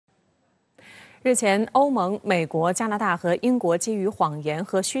日前，欧盟、美国、加拿大和英国基于谎言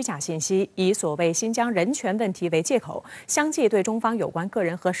和虚假信息，以所谓新疆人权问题为借口，相继对中方有关个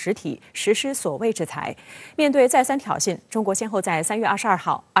人和实体实施所谓制裁。面对再三挑衅，中国先后在3月22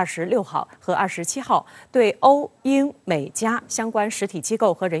号、26号和27号对欧、英、美、加相关实体机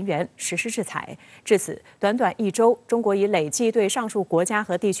构和人员实施制裁。至此，短短1周，中国已累计对上述国家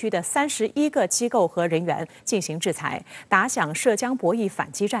和地区的31个机构和人员进行制裁，打响涉疆博弈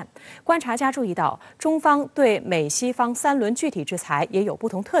反击战。观察家注意到，中方对美西方3轮具体制裁也有不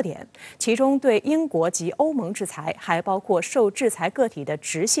同特点，其中对英国及欧盟制裁还包括受制裁个体的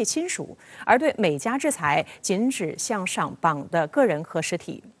直系亲属，而对美加制裁仅指向上绑的个人和实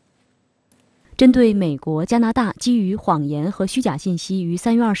体。针对美国、加拿大基于谎言和虚假信息于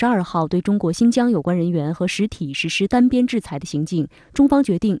3月22号对中国新疆有关人员和实体实施单边制裁的行径，中方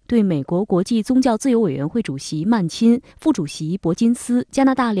决定对美国国际宗教自由委员会主席曼钦、副主席伯金斯、加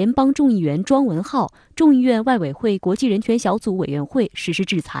拿大联邦众议员庄文浩、众议院外委会国际人权小组委员会实施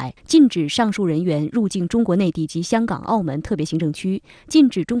制裁，禁止上述人员入境中国内地及香港、澳门特别行政区，禁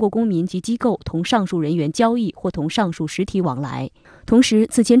止中国公民及机构同上述人员交易或同上述实体往来。同时，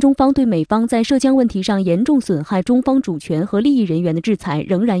此前中方对美方在涉疆问题上严重损害中方主权和利益人员的制裁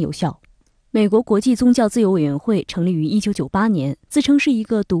仍然有效。美国国际宗教自由委员会成立于1998年，自称是一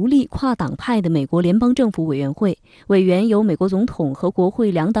个独立跨党派的美国联邦政府委员会，委员由美国总统和国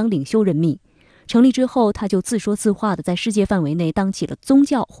会2党领袖任命。成立之后，他就自说自话地在世界范围内当起了宗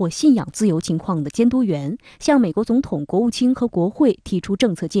教或信仰自由情况的监督员，向美国总统、国务卿和国会提出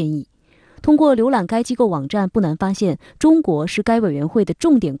政策建议。通过浏览该机构网站，不难发现，中国是该委员会的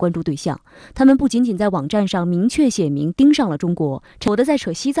重点关注对象。他们不仅仅在网站上明确写明盯上了中国，有的在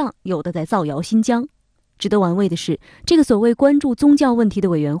扯西藏，有的在造谣新疆。值得玩味的是，这个所谓关注宗教问题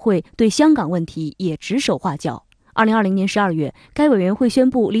的委员会对香港问题也指手画脚。2020年12月，该委员会宣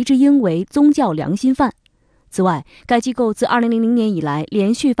布黎智英为宗教良心犯。此外，该机构自2000年以来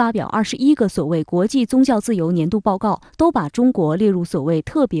连续发表21个所谓国际宗教自由年度报告，都把中国列入所谓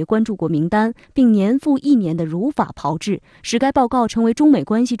特别关注国名单，并年复一年的如法炮制，使该报告成为中美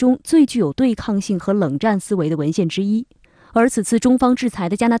关系中最具有对抗性和冷战思维的文献之一。而此次中方制裁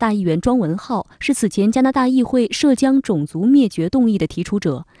的加拿大议员庄文浩是此前加拿大议会涉疆种族灭绝动议的提出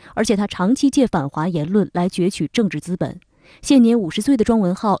者，而且他长期借反华言论来攫取政治资本。现年50岁的庄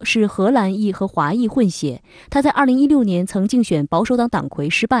文浩是荷兰裔和华裔混血，他在2016年曾竞选保守党党魁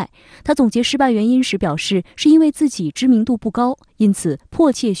失败。他总结失败原因时表示，是因为自己知名度不高，因此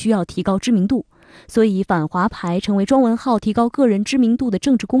迫切需要提高知名度。所以反华牌成为庄文浩提高个人知名度的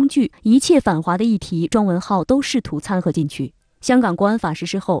政治工具，一切反华的议题，庄文浩都试图掺和进去。香港国安法实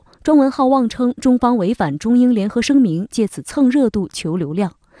施后，庄文浩妄称中方违反中英联合声明，借此蹭热度求流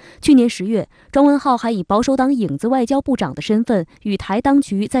量。去年10月，庄文浩还以保守党影子外交部长的身份，与台当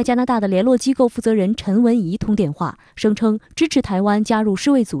局在加拿大的联络机构负责人陈文仪通电话，声称支持台湾加入世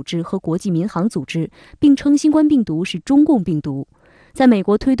卫组织和国际民航组织，并称新冠病毒是中共病毒。在美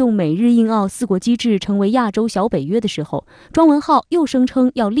国推动美日印澳4国机制成为亚洲小北约的时候，庄文浩又声称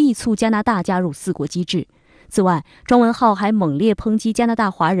要力促加拿大加入4国机制。此外，庄文浩还猛烈抨击加拿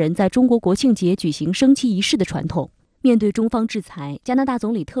大华人在中国国庆节举行升旗仪式的传统。面对中方制裁，加拿大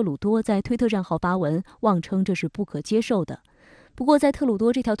总理特鲁多在推特账号发文，妄称这是不可接受的。不过，在特鲁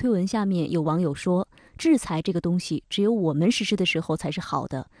多这条推文下面，有网友说，制裁这个东西只有我们实施的时候才是好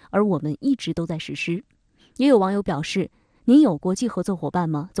的，而我们一直都在实施。也有网友表示，您有国际合作伙伴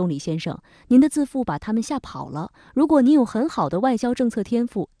吗，总理先生？您的自负把他们吓跑了。如果您有很好的外交政策天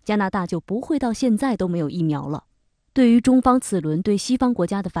赋，加拿大就不会到现在都没有疫苗了。对于中方此轮对西方国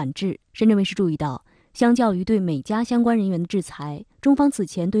家的反制，深圳卫视注意到，相较于对美加相关人员的制裁，中方此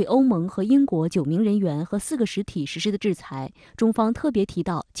前对欧盟和英国9名人员和4个实体实施的制裁，中方特别提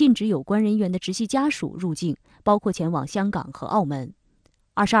到禁止有关人员的直系家属入境，包括前往香港和澳门。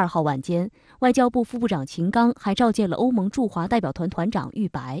22号晚间，外交部副部长秦刚还召见了欧盟驻华代表团团长玉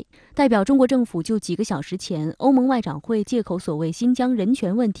白，代表中国政府就几个小时前欧盟外长会借口所谓新疆人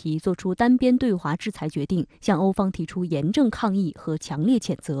权问题作出单边对华制裁决定，向欧方提出严正抗议和强烈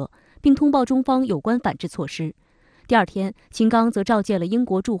谴责，并通报中方有关反制措施。第二天，秦刚则召见了英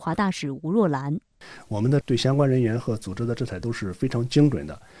国驻华大使吴若兰。我们的对相关人员和组织的制裁都是非常精准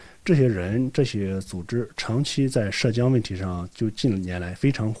的，这些人、这些组织长期在涉疆问题上就近年来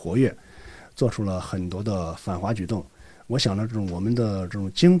非常活跃，做出了很多的反华举动。我想呢，我们的这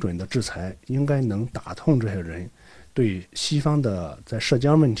种精准的制裁应该能打痛这些人，对西方的在涉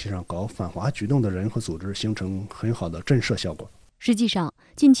疆问题上搞反华举动的人和组织形成很好的震慑效果。实际上，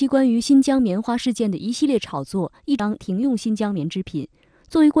近期关于新疆棉花事件的一系列炒作，一张停用新疆棉织品。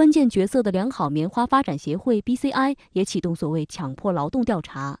作为关键角色的良好棉花发展协会 BCI 也启动所谓强迫劳动调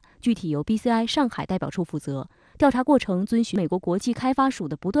查，具体由 BCI 上海代表处负责。调查过程遵循美国国际开发署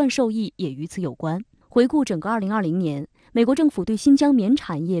的不断受益也与此有关。回顾整个2020年，美国政府对新疆棉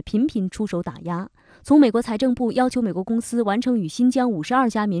产业频频出手打压，从美国财政部要求美国公司完成与新疆52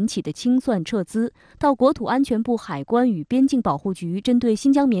家棉企的清算撤资，到国土安全部海关与边境保护局针对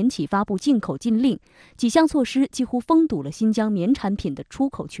新疆棉企发布进口禁令，几项措施几乎封堵了新疆棉产品的出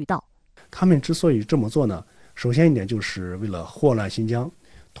口渠道。他们之所以这么做呢，首先一点就是为了祸乱新疆，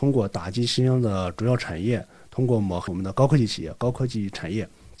通过打击新疆的主要产业，通过抹黑我们的高科技企业、高科技产业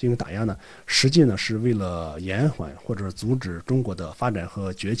进行打压呢，实际呢是为了延缓或者阻止中国的发展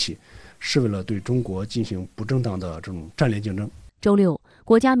和崛起，是为了对中国进行不正当的这种战略竞争。周六，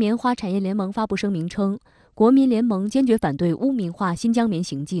国家棉花产业联盟发布声明称，国民联盟坚决反对污名化新疆棉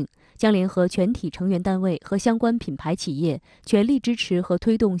行径，将联合全体成员单位和相关品牌企业，全力支持和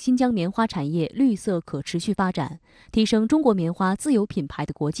推动新疆棉花产业绿色可持续发展，提升中国棉花自有品牌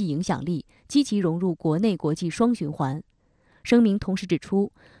的国际影响力，积极融入国内国际双循环。声明同时指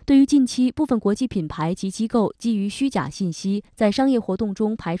出，对于近期部分国际品牌及机构基于虚假信息在商业活动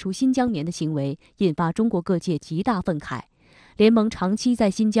中排除新疆棉的行为，引发中国各界极大愤慨。联盟长期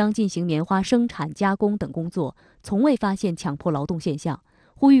在新疆进行棉花生产、加工等工作，从未发现强迫劳动现象，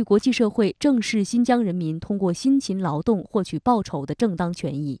呼吁国际社会正视新疆人民通过辛勤劳动获取报酬的正当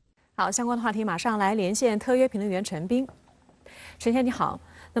权益。好，相关的话题马上来连线特约评论员陈斌。陈先你好。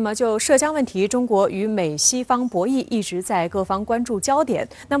那么就涉疆问题，中国与美西方博弈一直在各方关注焦点。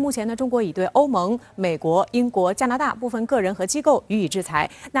那目前呢，中国已对欧盟、美国、英国、加拿大部分个人和机构予以制裁。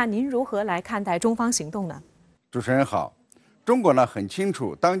那您如何来看待中方行动呢？主持人好，中国呢很清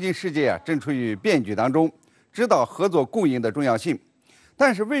楚，当今世界正处于变局当中，知道合作共赢的重要性。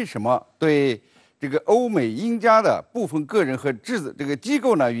但是为什么对这个欧美英加的部分个人和这个机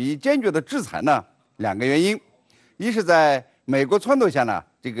构呢予以坚决的制裁呢？两个原因，一是在美国撺掇下呢，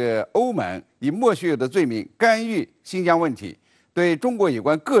这个欧盟以莫须有的罪名干预新疆问题，对中国有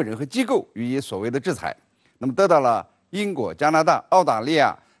关个人和机构予以所谓的制裁，那么得到了英国、加拿大、澳大利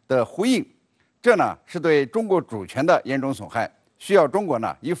亚的呼应，这呢是对中国主权的严重损害，需要中国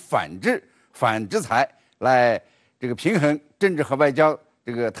呢以反制裁来这个平衡政治和外交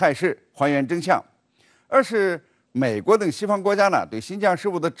这个态势，还原真相。二是美国等西方国家呢对新疆事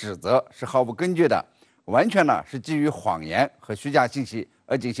务的指责是毫无根据的。完全呢是基于谎言和虚假信息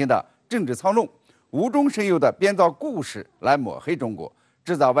而进行的政治操弄，无中生有的编造故事来抹黑中国，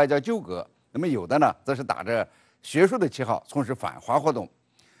制造外交纠葛。那么有的呢，则是打着学术的旗号从事反华活动。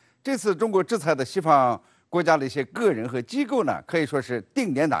这次中国制裁的西方国家的一些个人和机构呢，可以说是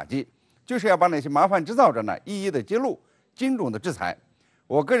定点打击，就是要把那些麻烦制造者呢一一的揭露，精准的制裁。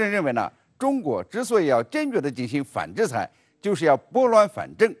我个人认为呢，中国之所以要坚决的进行反制裁，就是要拨乱反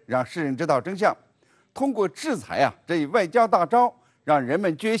正，让世人知道真相。通过制裁这一外交大招，让人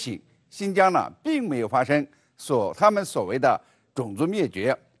们觉醒，新疆呢并没有发生他们所谓的种族灭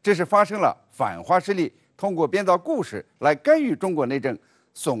绝，这是发生了反华势力通过编造故事来干预中国内政，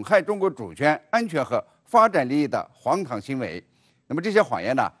损害中国主权、安全和发展利益的荒唐行为。那么这些谎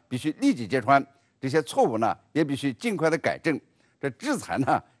言呢，必须立即揭穿，这些错误呢，也必须尽快的改正。这制裁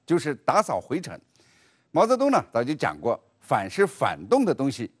呢，就是打扫灰尘。毛泽东呢早就讲过，凡是反动的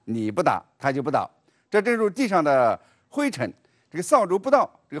东西，你不打，它就不倒。这正如地上的灰尘，这个扫帚不到，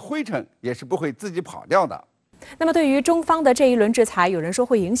这个灰尘也是不会自己跑掉的。那么对于中方的这一轮制裁，有人说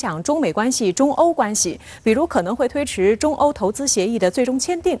会影响中美关系、中欧关系，比如可能会推迟中欧投资协议的最终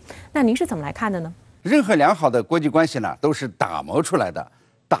签订。那您是怎么来看的呢？任何良好的国际关系呢，都是打磨出来的。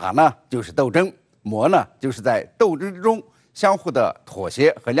打呢就是斗争，磨呢就是在斗争之中相互的妥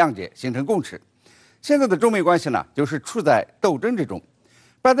协和谅解，形成共识。现在的中美关系呢，就是处在斗争之中。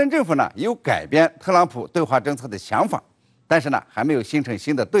拜登政府呢也有改变特朗普对华政策的想法，但是呢还没有形成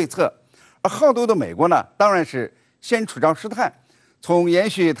新的对策。而好斗的美国呢，当然是先出招试探，从延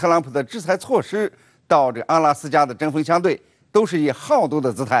续特朗普的制裁措施到这阿拉斯加的针锋相对，都是以好斗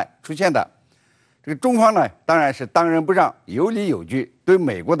的姿态出现的。这个中方呢，当然是当仁不让，有理有据，对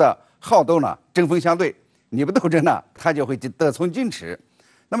美国的好斗呢针锋相对，你不斗争呢，他就会得寸进尺。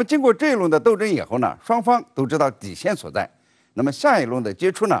那么经过这一轮的斗争以后呢，双方都知道底线所在。那么下一轮的接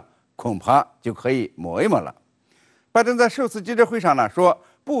触呢，恐怕就可以磨一磨了。拜登在首次记者会上呢说，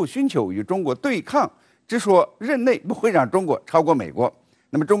不寻求与中国对抗，只说任内不会让中国超过美国。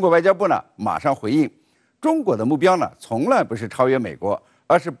那么中国外交部呢马上回应，中国的目标呢从来不是超越美国，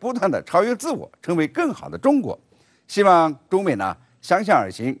而是不断的超越自我，成为更好的中国。希望中美呢相向而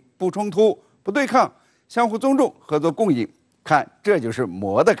行，不冲突、不对抗，相互尊重、合作共赢。看，这就是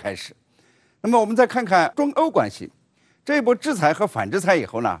磨的开始。那么我们再看看中欧关系。这一波制裁和反制裁以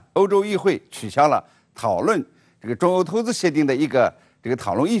后呢，欧洲议会取消了讨论这个中欧投资协定的一个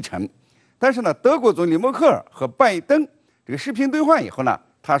讨论议程。但是呢，德国总理默克尔和拜登这个视频对话以后呢，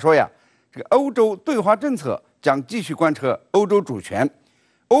他说呀，这个欧洲对华政策将继续贯彻欧洲主权，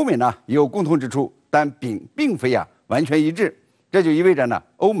欧美呢也有共同之处，但并非完全一致。这就意味着呢，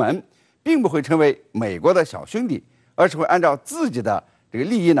欧盟并不会成为美国的小兄弟，而是会按照自己的这个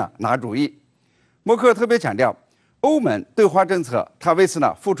利益呢拿主意。默克尔特别强调，欧盟对华政策，他为此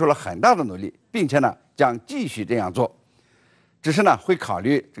呢付出了很大的努力，并且呢将继续这样做。只是呢会考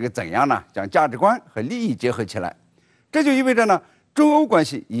虑这个怎样呢将价值观和利益结合起来。这就意味着呢，中欧关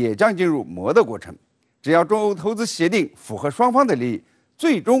系也将进入磨的过程。只要中欧投资协定符合双方的利益，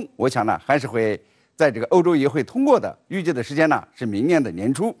最终我想呢还是会在这个欧洲议会通过的，预计的时间呢是明年的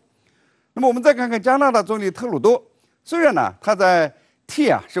年初。那么我们再看看加拿大总理特鲁多，虽然呢他在替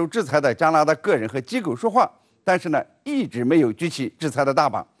受制裁的加拿大个人和机构说话，但是呢一直没有举起制裁的大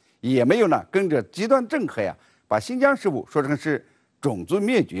棒，也没有呢跟着极端政客把新疆事务说成是种族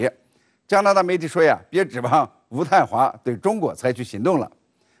灭绝。加拿大媒体说别指望吴太华对中国采取行动了。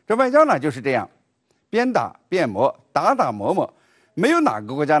这外交呢就是这样，边打边磨，打打磨磨，没有哪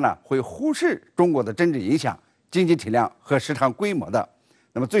个国家呢会忽视中国的政治影响、经济体量和市场规模的。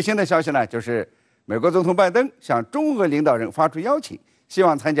那么最新的消息呢，就是美国总统拜登向中俄领导人发出邀请，希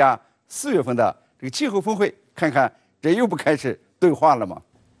望参加4月份的这个气候峰会，看看这又不开始对话了吗？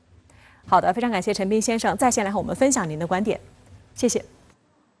好的，非常感谢陈斌先生在线来和我们分享您的观点，谢谢。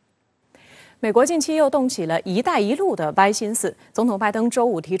美国近期又动起了“一带一路”的歪心思。总统拜登周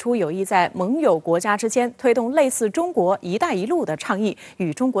五提出有意在盟友国家之间推动类似中国“一带一路”的倡议，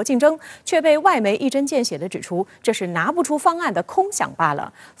与中国竞争，却被外媒一针见血地指出，这是拿不出方案的空想罢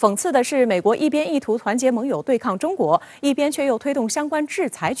了。讽刺的是，美国一边意图团结盟友对抗中国，一边却又推动相关制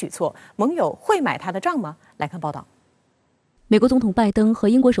裁举措，盟友会买他的账吗？来看报道。美国总统拜登和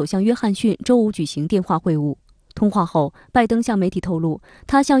英国首相约翰逊周五举行电话会晤。通话后，拜登向媒体透露，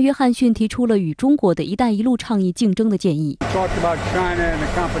他向约翰逊提出了与中国的一带一路倡议竞争的建议。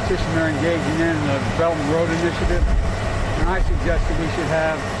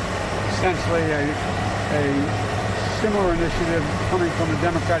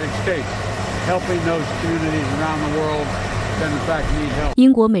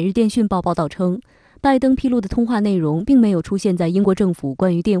英国《每日电讯报》报道称，拜登披露的通话内容并没有出现在英国政府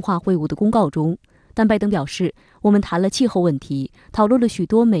关于电话会晤的公告中。但拜登表示，我们谈了气候问题，讨论了许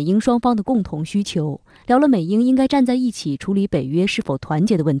多美英双方的共同需求，聊了美英应该站在一起处理北约是否团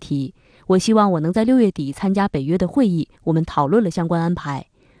结的问题。我希望我能在6月底参加北约的会议，我们讨论了相关安排。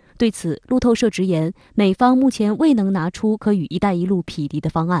对此，路透社直言，美方目前未能拿出可与“一带一路”匹敌的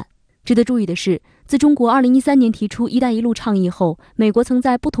方案。值得注意的是，自中国2013年提出“一带一路”倡议后，美国曾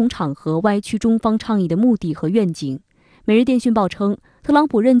在不同场合歪曲中方倡议的目的和愿景。每日电讯报称，特朗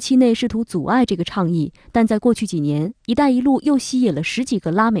普任期内试图阻碍这个倡议，但在过去几年，“一带一路”又吸引了10几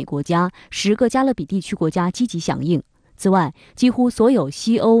个拉美国家、10个加勒比地区国家积极响应。此外，几乎所有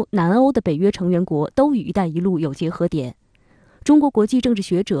西欧、南欧的北约成员国都与“一带一路”有结合点。中国国际政治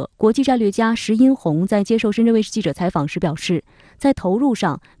学者、国际战略家石英红在接受深圳卫视记者采访时表示，在投入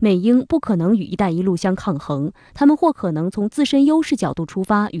上，美英不可能与“一带一路”相抗衡，他们或可能从自身优势角度出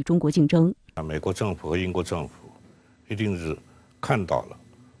发与中国竞争。美国政府和英国政府一定是看到了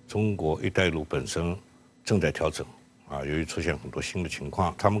中国“一带一路”本身正在调整由于出现很多新的情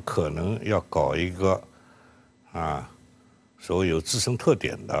况，他们可能要搞一个所谓有自身特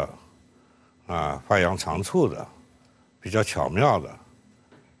点的发扬长处的、比较巧妙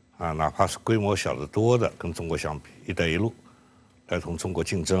的哪怕是规模小得多的，跟中国相比，“一带一路”来同中国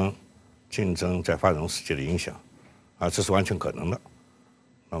竞争在发展世界的影响这是完全可能的。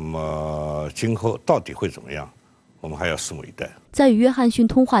那么今后到底会怎么样，我们还要拭目以待。在与约翰逊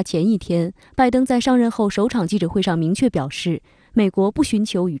通话前一天，拜登在上任后首场记者会上明确表示，美国不寻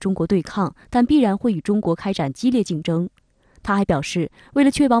求与中国对抗，但必然会与中国开展激烈竞争。他还表示，为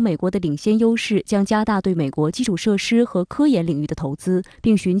了确保美国的领先优势，将加大对美国基础设施和科研领域的投资，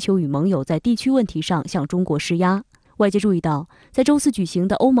并寻求与盟友在地区问题上向中国施压。外界注意到，在周4举行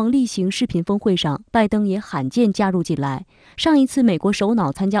的欧盟例行视频峰会上，拜登也罕见加入进来。上一次美国首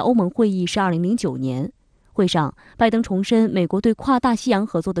脑参加欧盟会议是2009年。会上，拜登重申美国对跨大西洋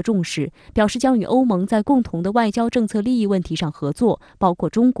合作的重视，表示将与欧盟在共同的外交政策利益问题上合作，包括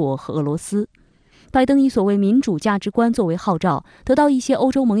中国和俄罗斯。拜登以所谓民主价值观作为号召，得到一些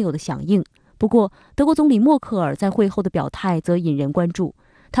欧洲盟友的响应。不过，德国总理默克尔在会后的表态则引人关注。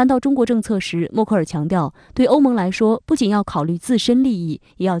谈到中国政策时，默克尔强调，对欧盟来说，不仅要考虑自身利益，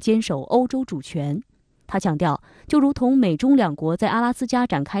也要坚守欧洲主权。他强调，就如同美中两国在阿拉斯加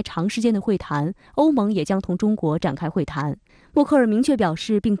展开长时间的会谈，欧盟也将同中国展开会谈。默克尔明确表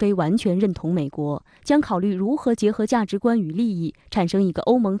示，并非完全认同美国，将考虑如何结合价值观与利益，产生一个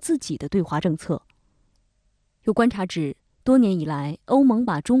欧盟自己的对华政策。有观察指，多年以来，欧盟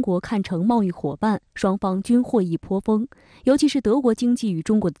把中国看成贸易伙伴，双方均获益颇丰，尤其是德国经济与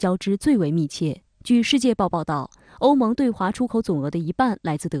中国的交织最为密切。据《世界报》报道，欧盟对华出口总额的一半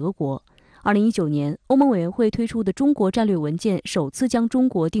来自德国。2019年，欧盟委员会推出的中国战略文件首次将中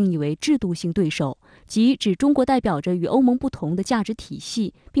国定义为制度性对手，即指中国代表着与欧盟不同的价值体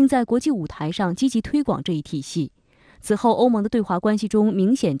系，并在国际舞台上积极推广这一体系。此后，欧盟的对华关系中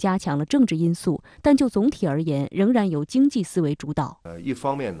明显加强了政治因素，但就总体而言，仍然由经济思维主导。一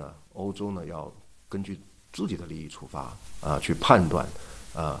方面呢，欧洲呢要根据自己的利益出发去判断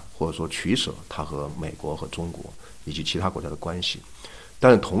或者说取舍它和美国和中国以及其他国家的关系，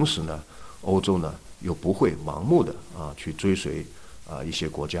但是同时呢，欧洲呢又不会盲目的去追随一些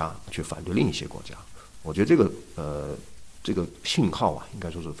国家，去反对另一些国家。我觉得这个信号应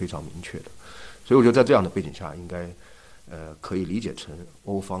该说是非常明确的。所以我觉得在这样的背景下，应该可以理解成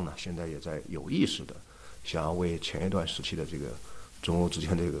欧方呢现在也在有意识的想要为前一段时期的这个中欧之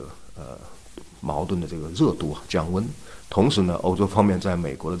间这个矛盾的这个热度降温。同时呢，欧洲方面在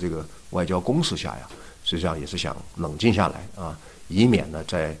美国的这个外交攻势下实际上也是想冷静下来以免呢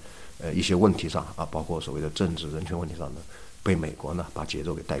在一些问题上包括所谓的政治人权问题上呢，被美国呢把节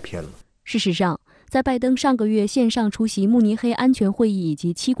奏给带偏了。事实上，在拜登上个月线上出席慕尼黑安全会议以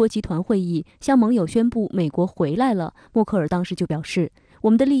及七国集团会议，向盟友宣布美国回来了，默克尔当时就表示，我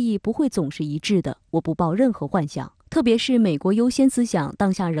们的利益不会总是一致的，我不抱任何幻想，特别是美国优先思想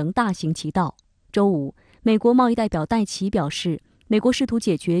当下仍大行其道。周五，美国贸易代表戴奇表示，美国试图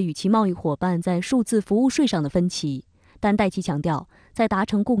解决与其贸易伙伴在数字服务税上的分歧，但戴奇强调，在达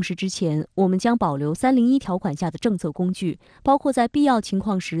成共识之前，我们将保留301条款下的政策工具，包括在必要情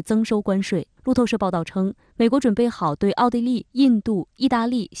况时增收关税。路透社报道称，美国准备好对奥地利、印度、意大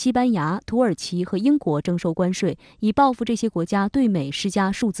利、西班牙、土耳其和英国征收关税，以报复这些国家对美施加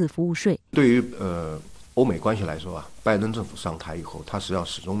数字服务税。对于欧美关系来说拜登政府上台以后，他实际上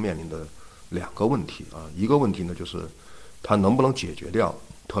始终面临的2个问题一个问题呢，就是他能不能解决掉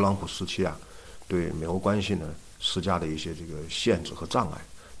特朗普时期对美欧关系呢施加的一些这个限制和障碍，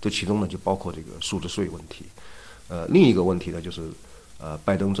这其中呢就包括这个数字税问题。另一个问题呢就是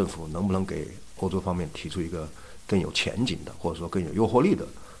拜登政府能不能给欧洲方面提出一个更有前景的，或者说更有诱惑力的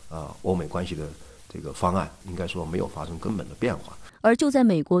欧美关系的这个方案，应该说没有发生根本的变化。而就在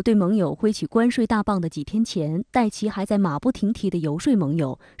美国对盟友挥起关税大棒的几天前，戴奇还在马不停蹄地游说盟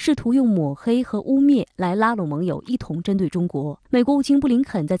友，试图用抹黑和污蔑来拉拢盟友一同针对中国。美国务卿布林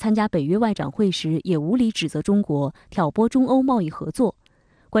肯在参加北约外长会时也无理指责中国挑拨中欧贸易合作。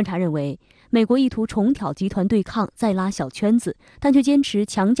观察认为，美国意图重挑集团对抗，再拉小圈子，但却坚持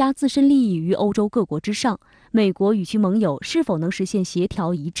强加自身利益于欧洲各国之上。美国与其盟友是否能实现协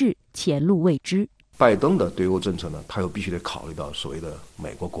调一致，前路未知。拜登的对欧政策呢，他又必须得考虑到所谓的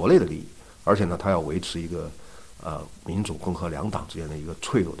美国国内的利益，而且呢，他要维持一个民主共和两党之间的一个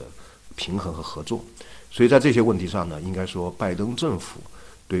脆弱的平衡和合作。所以在这些问题上呢，应该说拜登政府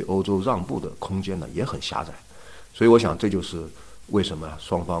对欧洲让步的空间呢也很狭窄。所以我想这就是为什么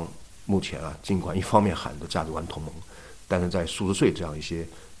双方目前尽管一方面喊着价值观同盟，但是在数字税这样一些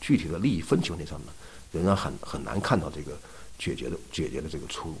具体的利益分歧问题上呢，仍然很难看到这个解决的这个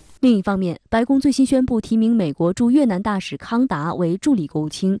出路。另一方面，白宫最新宣布提名美国驻越南大使康达为助理国务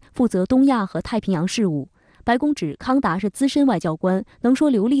卿，负责东亚和太平洋事务。白宫指康达是资深外交官，能说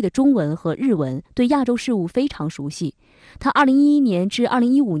流利的中文和日文，对亚洲事务非常熟悉。他2011年至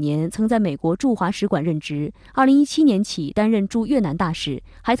2015年曾在美国驻华使馆任职，2017年起担任驻越南大使，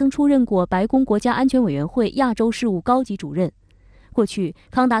还曾出任过白宫国家安全委员会亚洲事务高级主任。过去，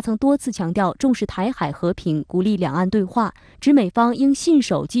康达曾多次强调重视台海和平，鼓励两岸对话，指美方应信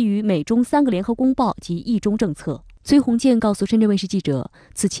守基于美中3个联合公报及一中政策。崔洪建告诉深圳卫视记者，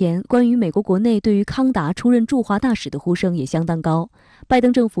此前关于美国国内对于康达出任驻华大使的呼声也相当高。拜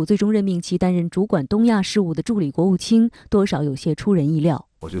登政府最终任命其担任主管东亚事务的助理国务卿，多少有些出人意料。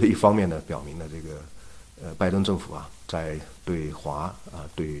我觉得一方面呢，表明了这个拜登政府在对华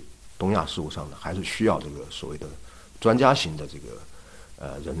对东亚事务上呢，还是需要这个所谓的专家型的这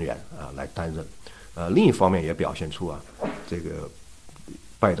个人员来担任。另一方面也表现出这个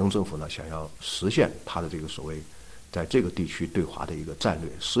拜登政府呢想要实现他的这个所谓在这个地区对华的一个战略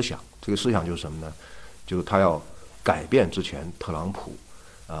思想。这个思想就是什么呢？就是他要改变之前特朗普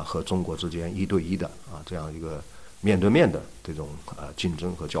和中国之间1对1的这样一个面对面的这种竞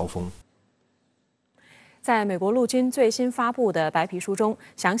争和交锋。在美国陆军最新发布的白皮书中，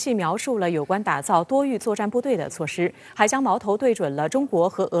详细描述了有关打造多域作战部队的措施，还将矛头对准了中国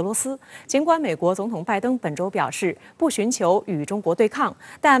和俄罗斯。尽管美国总统拜登本周表示不寻求与中国对抗，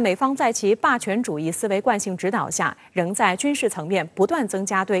但美方在其霸权主义思维惯性指导下，仍在军事层面不断增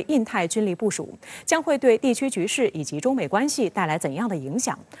加对印太军力部署，将会对地区局势以及中美关系带来怎样的影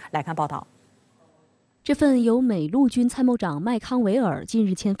响？来看报道。这份由美陆军参谋长麦康维尔近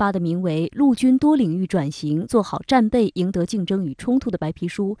日签发的名为《陆军多领域转型，做好战备，赢得竞争与冲突》的白皮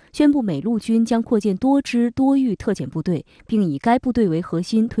书，宣布美陆军将扩建多支多域特遣部队，并以该部队为核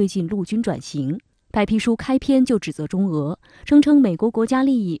心推进陆军转型。白皮书开篇就指责中俄，声称美国国家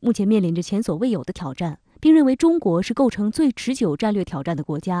利益目前面临着前所未有的挑战，并认为中国是构成最持久战略挑战的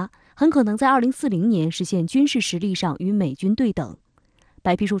国家，很可能在2040年实现军事实力上与美军对等。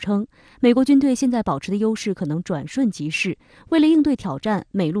白皮书称，美国军队现在保持的优势可能转瞬即逝，为了应对挑战，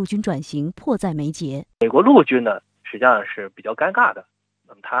美陆军转型迫在眉睫。美国陆军呢，实际上是比较尴尬的。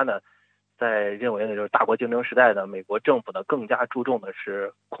那么他呢，在认为呢，就是大国竞争时代呢，美国政府呢更加注重的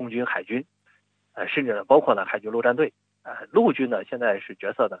是空军、海军，甚至呢包括呢海军陆战队，陆军呢现在是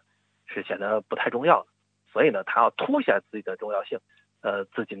角色呢是显得不太重要的，所以呢他要凸显自己的重要性，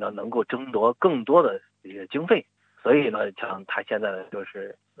自己呢能够争夺更多的这个经费。所以呢，像他现在呢，就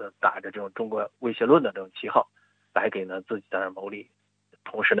是打着这种中国威胁论的这种旗号，来给呢自己在那谋利，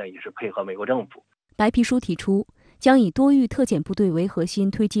同时呢也是配合美国政府。白皮书提出，将以多域特遣部队为核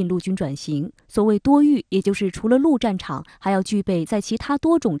心推进陆军转型。所谓多域，也就是除了陆战场，还要具备在其他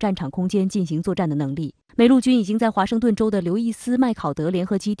多种战场空间进行作战的能力。美陆军已经在华盛顿州的刘易斯麦考德联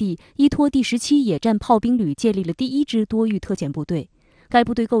合基地依托第17野战炮兵旅建立了第1支多域特遣部队。该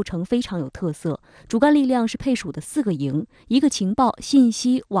部队构成非常有特色，主干力量是配属的4个营，一个情报、信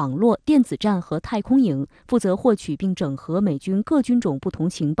息、网络、电子战和太空营，负责获取并整合美军各军种不同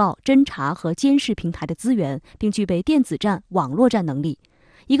情报、侦察和监视平台的资源，并具备电子战、网络战能力。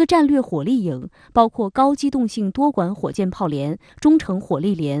一个战略火力营，包括高机动性多管火箭炮连、中程火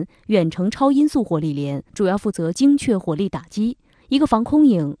力连、远程超音速火力连，主要负责精确火力打击。一个防空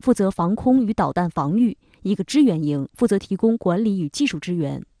营，负责防空与导弹防御。一个支援营，负责提供管理与技术支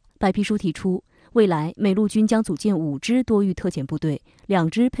援。白皮书提出，未来美陆军将组建5支多域特遣部队，2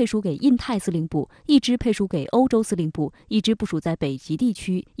支配属给印太司令部，1支配属给欧洲司令部，1支部署在北极地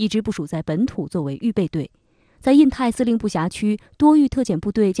区，1支部署在本土作为预备队。在印太司令部辖区，多域特遣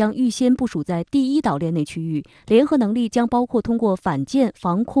部队将预先部署在第1岛链内区域，联合能力将包括通过反舰、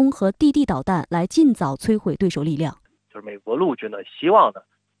防空和地导弹来尽早摧毁对手力量。就是美国陆军呢，希望呢，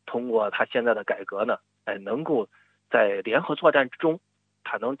通过他现在的改革呢，能够在联合作战之中，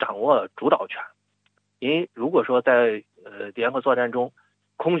他能掌握主导权。因为如果说在联合作战中，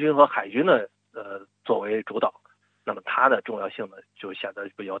空军和海军呢作为主导，那么它的重要性呢就显得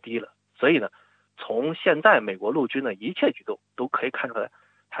比较低了。所以呢，从现在美国陆军的一切举动都可以看出来，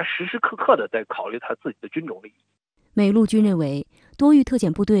他时时刻刻的在考虑他自己的军种利益。美陆军认为，多域特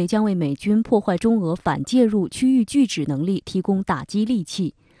遣部队将为美军破坏中俄反介入区域拒止能力提供打击利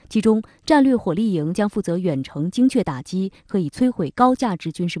器。其中，战略火力营将负责远程精确打击，可以摧毁高价值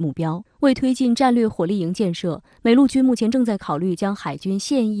军事目标。为推进战略火力营建设，美陆军目前正在考虑将海军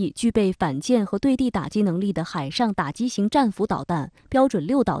现役具备反舰和对地打击能力的海上打击型战斧导弹标准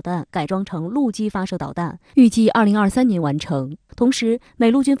6导弹改装成陆基发射导弹，预计2023年完成。同时，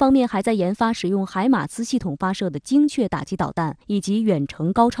美陆军方面还在研发使用海马斯系统发射的精确打击导弹以及远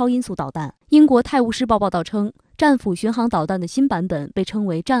程高超音速导弹。英国《泰晤士报》报道称，战斧巡航导弹的新版本被称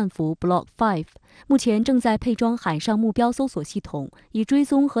为战斧 Block 5， 目前正在配装海上目标搜索系统，以追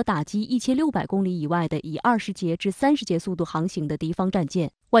踪和打击1600公里以外的以20节至30节速度航行的敌方战舰。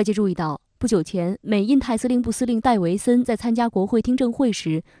外界注意到，不久前，美印太司令部司令戴维森在参加国会听证会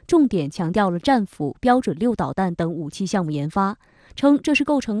时，重点强调了战斧、标准6导弹等武器项目研发，称这是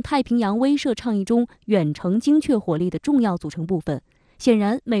构成太平洋威慑倡议中远程精确火力的重要组成部分。显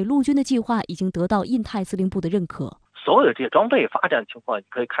然，美陆军的计划已经得到印太司令部的认可。所有的这些装备发展情况，你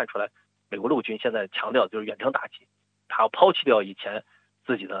可以看出来，美国陆军现在强调的就是远程打击，他要抛弃掉以前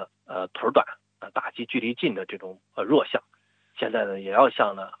自己的腿短、打击距离近的这种弱项，现在呢也要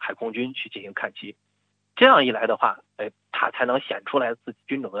向呢海空军去进行看齐。这样一来的话，他才能显出来自己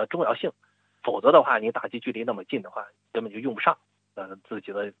军种的重要性。否则的话，你打击距离那么近的话，根本就用不上，自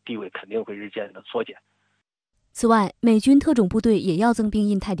己的地位肯定会日渐的缩减。此外，美军特种部队也要增兵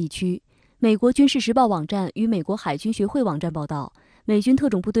印太地区。美国军事时报网站与美国海军学会网站报道，美军特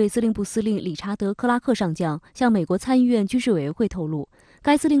种部队司令部司令理查德·克拉克上将向美国参议院军事委员会透露，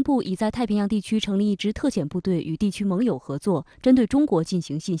该司令部已在太平洋地区成立一支特遣部队，与地区盟友合作，针对中国进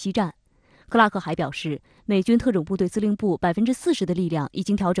行信息战。克拉克还表示，美军特种部队司令部40%的力量已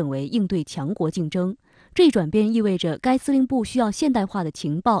经调整为应对强国竞争。这一转变意味着该司令部需要现代化的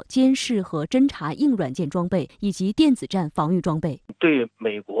情报监视和侦察硬软件装备以及电子战防御装备。对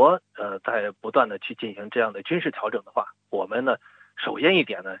美国在不断的去进行这样的军事调整的话，我们呢首先一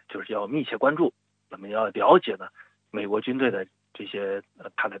点呢就是要密切关注，那么要了解呢美国军队的这些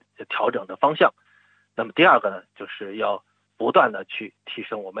它的调整的方向。那么第二个呢就是要不断的去提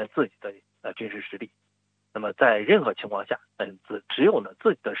升我们自己的军事实力。那么在任何情况下，只有呢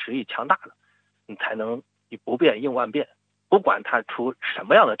自己的实力强大了，你才能以不变应万变，不管他出什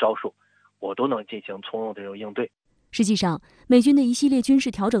么样的招数，我都能进行从容的这种应对。实际上，美军的一系列军事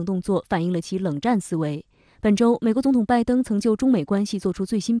调整动作反映了其冷战思维。本周，美国总统拜登曾就中美关系做出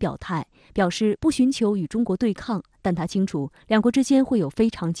最新表态，表示不寻求与中国对抗，但他清楚两国之间会有非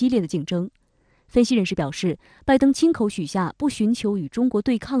常激烈的竞争。分析人士表示，拜登亲口许下不寻求与中国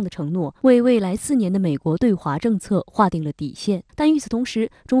对抗的承诺，为未来4年的美国对华政策划定了底线。但与此同时，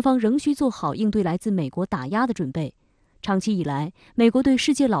中方仍需做好应对来自美国打压的准备。长期以来，美国对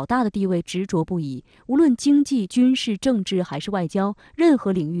世界老大的地位执着不已，无论经济、军事、政治还是外交，任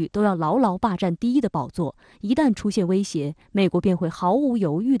何领域都要牢牢霸占第一的宝座。一旦出现威胁，美国便会毫无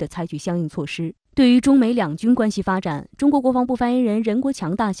犹豫地采取相应措施。对于中美两军关系发展，中国国防部发言人任国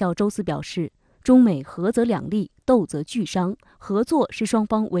强大校周四表示，中美合则两利，斗则俱伤，合作是双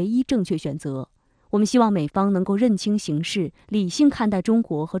方唯一正确选择。我们希望美方能够认清形势，理性看待中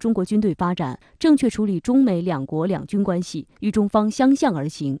国和中国军队发展，正确处理中美两国两军关系，与中方相向而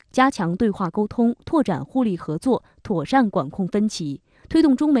行，加强对话沟通，拓展互利合作，妥善管控分歧，推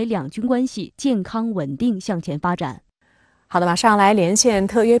动中美两军关系健康稳定向前发展。好的，马上来连线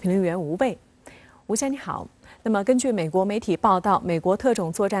特约评论员吴贝。吴先生你好。那么，根据美国媒体报道，美国特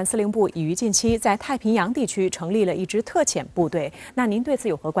种作战司令部已于近期在太平洋地区成立了一支特遣部队。那您对此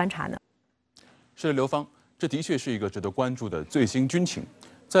有何观察呢？是的，刘芳，这的确是一个值得关注的最新军情。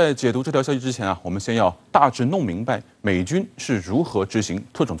在解读这条消息之前我们先要大致弄明白美军是如何执行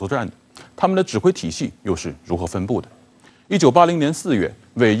特种作战的，他们的指挥体系又是如何分布的。1980年4月，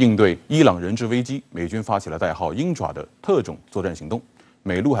为应对伊朗人质危机，美军发起了代号“鹰爪”的特种作战行动。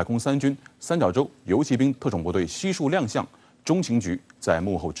美陆海空三军、三角洲游骑兵特种部队悉数亮相，中情局在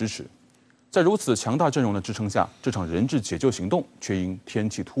幕后支持。在如此强大阵容的支撑下，这场人质解救行动却因天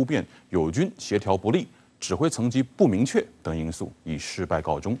气突变、友军协调不力、指挥层级不明确等因素以失败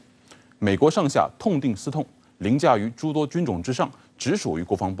告终。美国上下痛定思痛，凌驾于诸多军种之上，直属于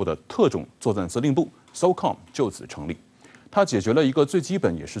国防部的特种作战司令部 SOCOM 就此成立。它解决了一个最基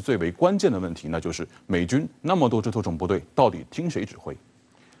本也是最为关键的问题，那就是美军那么多支特种部队到底听谁指挥？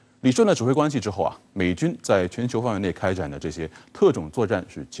理顺了指挥关系之后美军在全球范围内开展的这些特种作战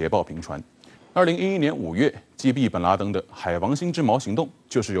是捷报频传。2011年5月，击毙本拉登的海王星之矛行动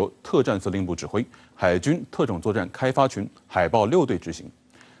就是由特战司令部指挥，海军特种作战开发群海豹6队执行。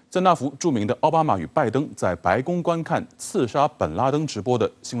在那幅著名的奥巴马与拜登在白宫观看刺杀本拉登直播的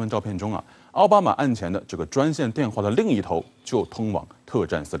新闻照片中奥巴马案前的这个专线电话的另一头就通往特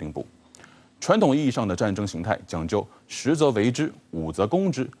战司令部。传统意义上的战争形态讲究实则为之，武则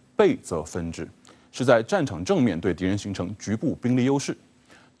攻之，备则分之，是在战场正面对敌人形成局部兵力优势。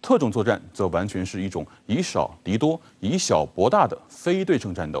特种作战则完全是一种以少敌多、以小博大的非对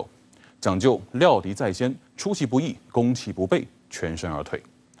称战斗，讲究料敌在先，出其不意，攻其不备，全身而退。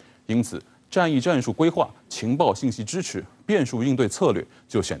因此，战役战术规划、情报信息支持、变数应对策略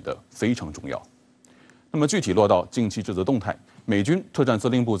就显得非常重要。那么具体落到近期这则动态，美军特战司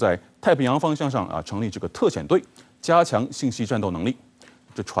令部在太平洋方向上成立这个特遣队，加强信息战斗能力。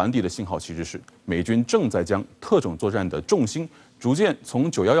这传递的信号其实是美军正在将特种作战的重心逐渐从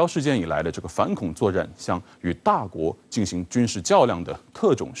911事件以来的这个反恐作战向与大国进行军事较量的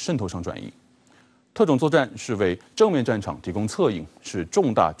特种渗透上转移。特种作战是为正面战场提供策应，是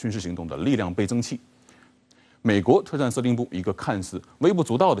重大军事行动的力量倍增器。美国特战司令部一个看似微不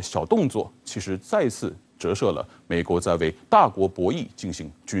足道的小动作，其实再次折射了美国在为大国博弈进行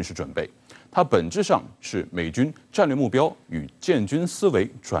军事准备。它本质上是美军战略目标与建军思维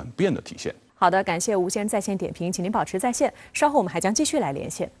转变的体现。好的，感谢吴先生在线点评，请您保持在线，稍后我们还将继续来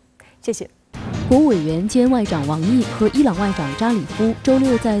连线，谢谢。国务委员兼外长王毅和伊朗外长扎里夫周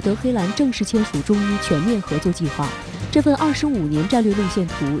六在德黑兰正式签署中伊全面合作计划。这份25年战略路线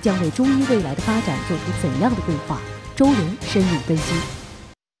图将为中伊未来的发展做出怎样的规划？周龙深入分析。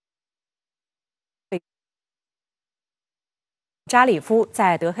扎里夫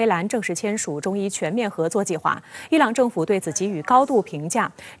在德黑兰正式签署中伊全面合作计划，伊朗政府对此给予高度评价。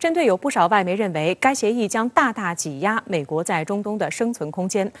针对有不少外媒认为该协议将大大挤压美国在中东的生存空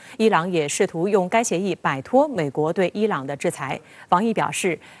间，伊朗也试图用该协议摆脱美国对伊朗的制裁。王毅表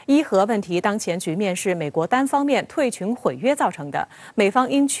示，伊核问题当前局面是美国单方面退群毁约造成的，美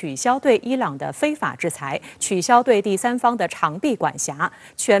方应取消对伊朗的非法制裁，取消对第三方的长臂管辖，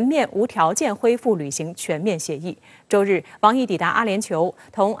全面无条件恢复履行全面协议。周日，王毅抵达阿联酋，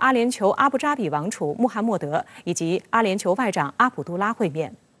同阿联酋阿布扎比王储穆罕默德以及阿联酋外长阿卜杜拉会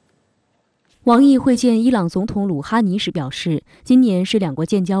面。王毅会见伊朗总统鲁哈尼时表示，今年是两国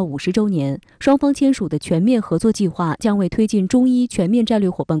建交50周年，双方签署的全面合作计划将为推进中伊全面战略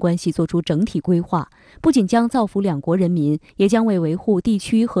伙伴关系做出整体规划，不仅将造福两国人民，也将为维护地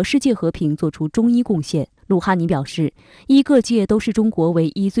区和世界和平做出中伊贡献。鲁哈尼表示，伊各界都是中国唯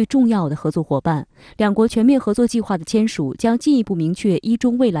一最重要的合作伙伴，两国全面合作计划的签署将进一步明确伊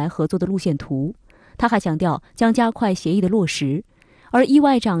中未来合作的路线图。他还强调将加快协议的落实。而伊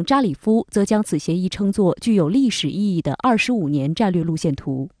外长扎里夫则将此协议称作具有历史意义的25年战略路线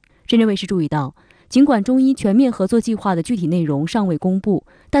图。深圳卫视注意到，尽管中伊全面合作计划的具体内容尚未公布，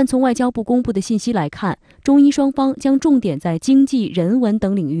但从外交部公布的信息来看，中伊双方将重点在经济、人文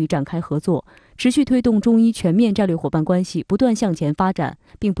等领域展开合作，持续推动中伊全面战略伙伴关系不断向前发展，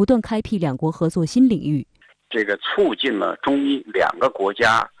并不断开辟两国合作新领域。这个促进了中伊两个国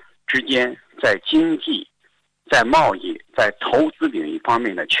家之间在经济、在贸易、在投资领域方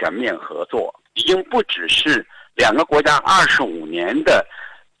面的全面合作，已经不只是两个国家25年的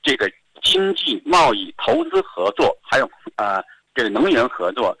这个经济、贸易、投资合作，还有这个能源合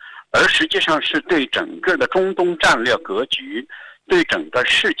作，而实际上是对整个的中东战略格局、对整个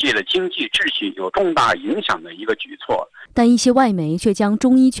世界的经济秩序有重大影响的一个举措。但一些外媒却将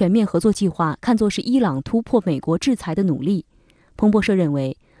中伊全面合作计划看作是伊朗突破美国制裁的努力。彭博社认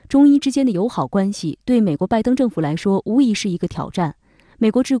为，中伊之间的友好关系对美国拜登政府来说无疑是一个挑战。美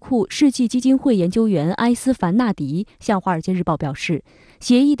国智库世纪基金会研究员埃斯凡纳迪向《华尔街日报》表示，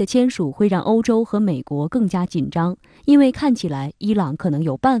协议的签署会让欧洲和美国更加紧张，因为看起来伊朗可能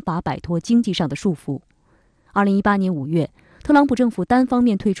有办法摆脱经济上的束缚。2018年5月，特朗普政府单方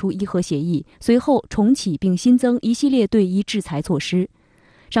面退出伊核协议，随后重启并新增一系列对伊制裁措施。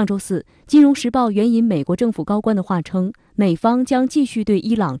上周四，《金融时报》援引美国政府高官的话称，美方将继续对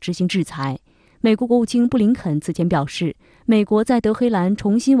伊朗执行制裁。美国国务卿布林肯此前表示，美国在德黑兰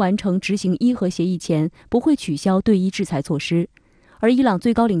重新完成执行伊核协议前，不会取消对伊制裁措施。而伊朗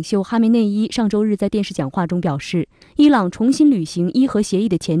最高领袖哈梅内伊上周日在电视讲话中表示，伊朗重新履行伊核协议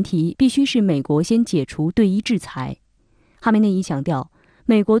的前提必须是美国先解除对伊制裁。哈梅内伊强调，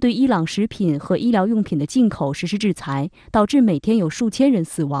美国对伊朗食品和医疗用品的进口实施制裁，导致每天有数千人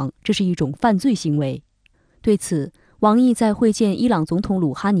死亡，这是一种犯罪行为。对此，王毅在会见伊朗总统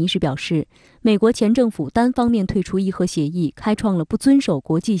鲁哈尼时表示，美国前政府单方面退出伊核协议，开创了不遵守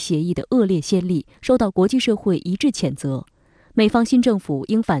国际协议的恶劣先例，受到国际社会一致谴责。美方新政府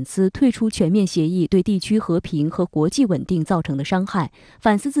应反思退出全面协议对地区和平和国际稳定造成的伤害，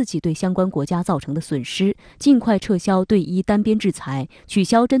反思自己对相关国家造成的损失，尽快撤销对伊单边制裁，取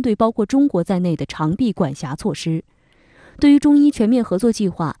消针对包括中国在内的长臂管辖措施。对于中伊全面合作计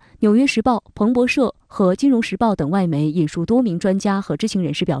划，《纽约时报》、彭博社和《金融时报》等外媒引述多名专家和知情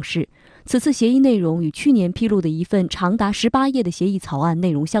人士表示，此次协议内容与去年披露的一份长达18页的协议草案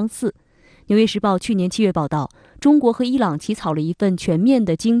内容相似。《纽约时报》去年7月报道，中国和伊朗起草了一份全面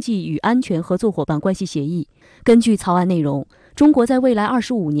的经济与安全合作伙伴关系协议。根据草案内容，中国在未来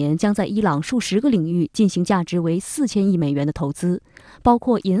25年将在伊朗数十个领域进行价值为4000亿美元的投资，包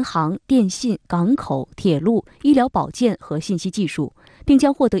括银行、电信、港口、铁路、医疗保健和信息技术，并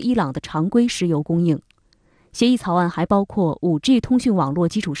将获得伊朗的常规石油供应。协议草案还包括 5G 通讯网络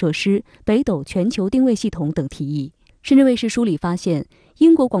基础设施、北斗全球定位系统等提议。深圳卫视梳理发现，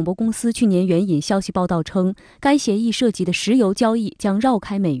英国广播公司去年援引消息报道称，该协议涉及的石油交易将绕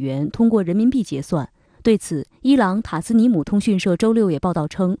开美元，通过人民币结算。对此，伊朗塔斯尼姆通讯社周6也报道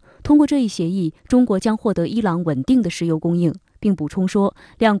称，通过这一协议，中国将获得伊朗稳定的石油供应，并补充说，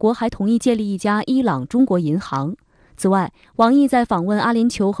两国还同意建立一家伊朗中国银行。此外，王毅在访问阿联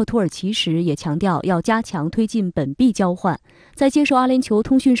酋和土耳其时也强调要加强推进本币交换。在接受阿联酋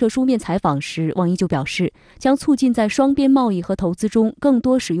通讯社书面采访时，王毅就表示，将促进在双边贸易和投资中更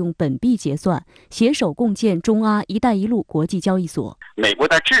多使用本币结算，携手共建中阿“一带一路”国际交易所。美国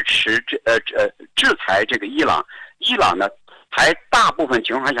在制裁这个伊朗，伊朗呢还大部分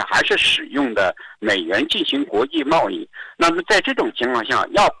情况下还是使用的美元进行国际贸易。那么在这种情况下，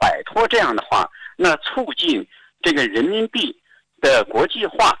要摆脱这样的话，那促进这个人民币的国际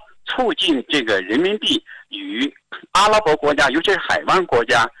化，促进这个人民币与阿阿拉伯国家，尤其是海湾国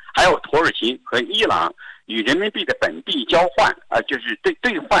家，还有土耳其和伊朗与人民币的本地交换就是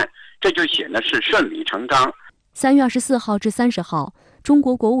兑换，这就显得是顺理成章。3月24号至30号，中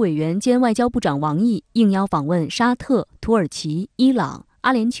国国务委员兼外交部长王毅应邀访问沙特、土耳其、伊朗、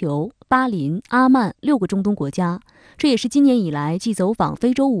阿联酋、巴林、阿曼6个中东国家。这也是今年以来继走访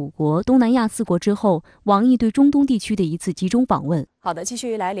非洲5国、东南亚4国之后，王毅对中东地区的一次集中访问。好的，继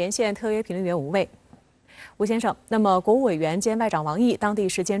续来连线特约评论员吴卫。吴先生，那么国务委员兼外长王毅当地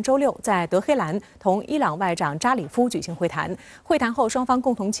时间周6在德黑兰同伊朗外长扎里夫举行会谈，会谈后双方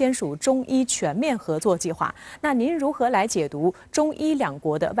共同签署中伊全面合作计划。那您如何来解读中伊2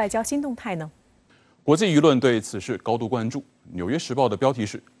国的外交新动态呢？国际舆论对此事高度关注。《纽约时报》的标题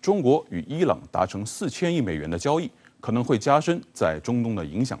是“中国与伊朗达成4000亿美元的交易，可能会加深在中东的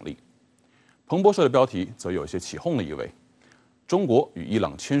影响力”。彭博社的标题则有些起哄的意味。中国与伊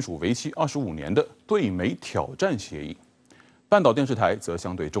朗签署为期25年的对美挑战协议。半岛电视台则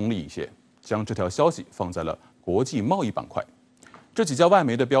相对中立一些，将这条消息放在了国际贸易板块。这几家外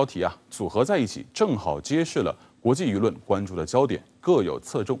媒的标题组合在一起，正好揭示了国际舆论关注的焦点各有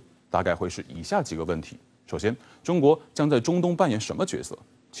侧重，大概会是以下几个问题：首先，中国将在中东扮演什么角色？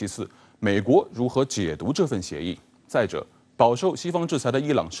其次，美国如何解读这份协议？再者，饱受西方制裁的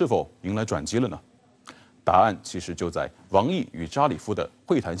伊朗是否迎来转机了呢？答案其实就在王毅与扎里夫的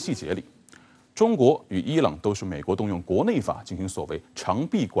会谈细节里。中国与伊朗都是美国动用国内法进行所谓长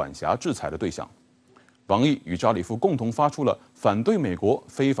臂管辖制裁的对象。王毅与扎里夫共同发出了反对美国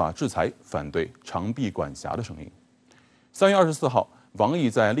非法制裁、反对长臂管辖的声音。3月24号，王毅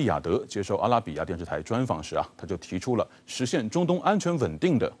在利雅得接受阿拉比亚电视台专访时他就提出了实现中东安全稳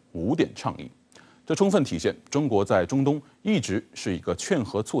定的5点倡议。这充分体现中国在中东一直是一个劝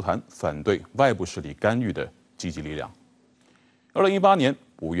和促谈、反对外部势力干预的积极力量。2018年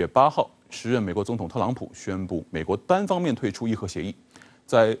5月8号，时任美国总统特朗普宣布美国单方面退出伊核协议。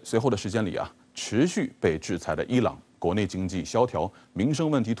在随后的时间里持续被制裁的伊朗，国内经济萧条，民生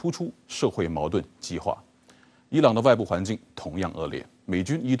问题突出，社会矛盾激化。伊朗的外部环境同样恶劣，美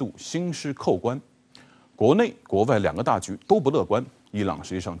军一度兴师扣关，国内国外2个大局都不乐观。伊朗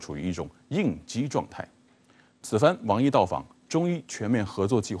实际上处于一种应激状态。此番王毅到访，中伊全面合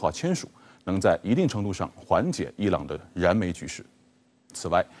作计划签署，能在一定程度上缓解伊朗的燃眉局势。此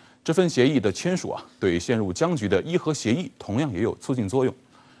外，这份协议的签署对陷入僵局的伊核协议同样也有促进作用。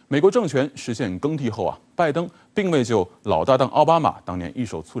美国政权实现更替后拜登并未就老搭档奥巴马当年一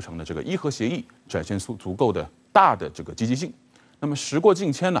手促成的这个伊核协议展现出足够的大的这个积极性。那么时过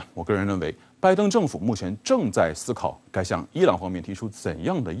境迁我个人认为，拜登政府目前正在思考该向伊朗方面提出怎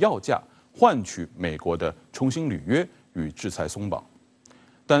样的要价，换取美国的重新履约与制裁松绑。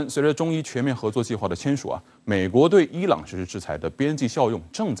但随着中伊全面合作计划的签署美国对伊朗实施制裁的边际效用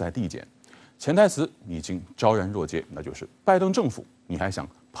正在递减。潜台词已经昭然若揭，那就是拜登政府，你还想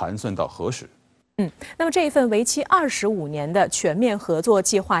盘算到何时？那么这一份为期25年的全面合作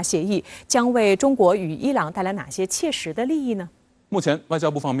计划协议，将为中国与伊朗带来哪些切实的利益呢？目前外交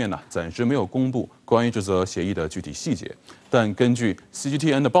部方面暂时没有公布关于这则协议的具体细节，但根据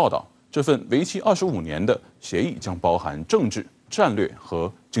CGTN 的报道，这份为期25年的协议将包含政治、战略和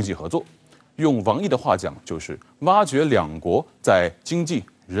经济合作。用王毅的话讲，就是挖掘2国在经济、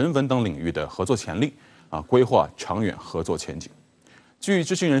人文等领域的合作潜力，规划长远合作前景。据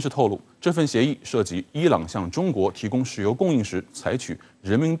知情人士透露，这份协议涉及伊朗向中国提供石油供应时采取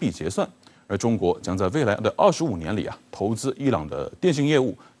人民币结算。而中国将在未来的25年里投资伊朗的电信业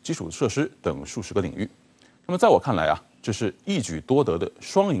务、基础设施等数十个领域。那么在我看来这是一举多得的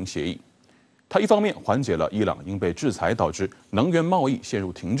双赢协议。它一方面缓解了伊朗因被制裁导致能源贸易陷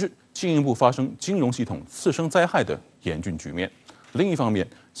入停滞，进一步发生金融系统次生灾害的严峻局面；另一方面，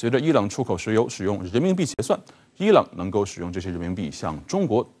随着伊朗出口石油使用人民币结算，伊朗能够使用这些人民币向中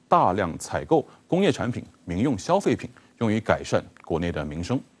国大量采购工业产品、民用消费品，用于改善国内的民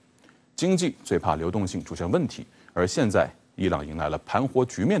生。经济最怕流动性出现问题，而现在伊朗迎来了盘活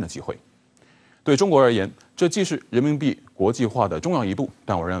局面的机会。对中国而言，这既是人民币国际化的重要一步，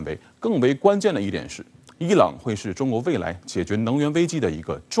但我认为更为关键的一点是，伊朗会是中国未来解决能源危机的一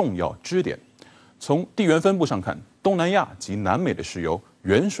个重要支点。从地缘分布上看，东南亚及南美的石油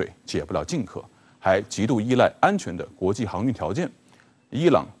远水解不了近渴，还极度依赖安全的国际航运条件。伊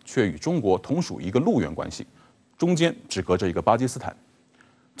朗却与中国同属一个陆缘关系，中间只隔着一个巴基斯坦。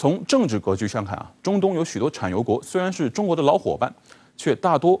从政治格局上看中东有许多产油国虽然是中国的老伙伴，却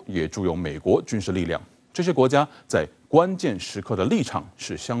大多也驻有美国军事力量。这些国家在关键时刻的立场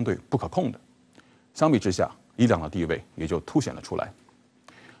是相对不可控的。相比之下，伊朗的地位也就凸显了出来。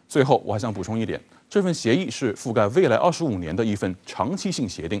最后，我还想补充一点，这份协议是覆盖未来25年的一份长期性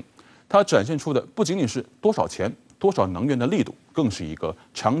协定，它展现出的不仅仅是多少钱、多少能源的力度，更是一个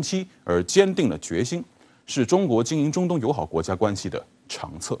长期而坚定的决心，是中国经营中东友好国家关系的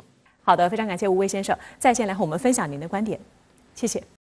长策。好的，非常感谢吴威先生在线来和我们分享您的观点，谢谢。